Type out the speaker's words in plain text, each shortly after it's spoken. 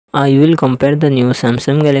I will compare the new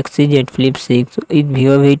Samsung Galaxy Z Flip 6 with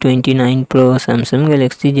Vivo V29 Pro. Samsung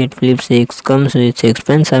Galaxy Z Flip 6 comes with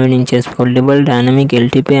 6.7 inches foldable dynamic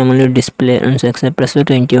LTP AMOLED display and success ratio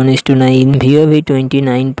 21:9. Vivo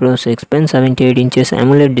V29 Pro 6.78 inches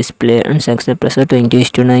AMOLED display and success ratio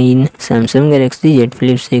 20:9. Samsung Galaxy Z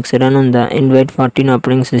Flip 6 run on the Android 14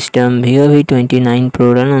 operating system. Vivo V29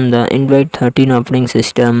 Pro run on the Android 13 operating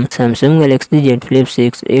system. Samsung Galaxy Z Flip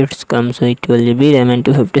 6 it comes with 12GB RAM and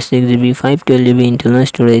 256GB 512GB internal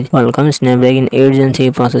storage. Qualcomm Snapdragon 8 Gen 3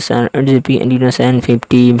 processor, 8GB Adreno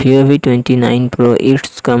 750. Vivo V29 Pro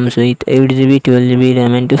it comes with 8GB 12GB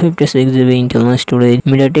RAM and 256GB internal storage.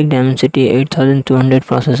 MediaTek Dimensity 8200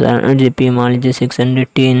 processor, 8GB Mali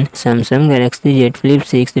 610. Samsung Galaxy Z Flip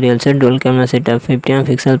 6 real set dual camera setup,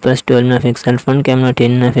 50MP plus 12MP front camera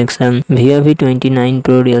 10MP. Vivo V29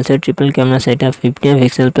 Pro real set triple camera setup,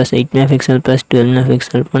 50MP plus 8MP plus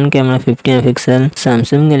 12MP front camera 50MP.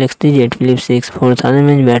 Samsung Galaxy Z Flip 6 4000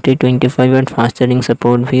 mAh battery, 25W fast charging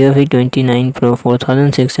support. Vivo V29 Pro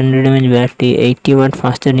 4600 mAh battery, 80W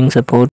fast charging support.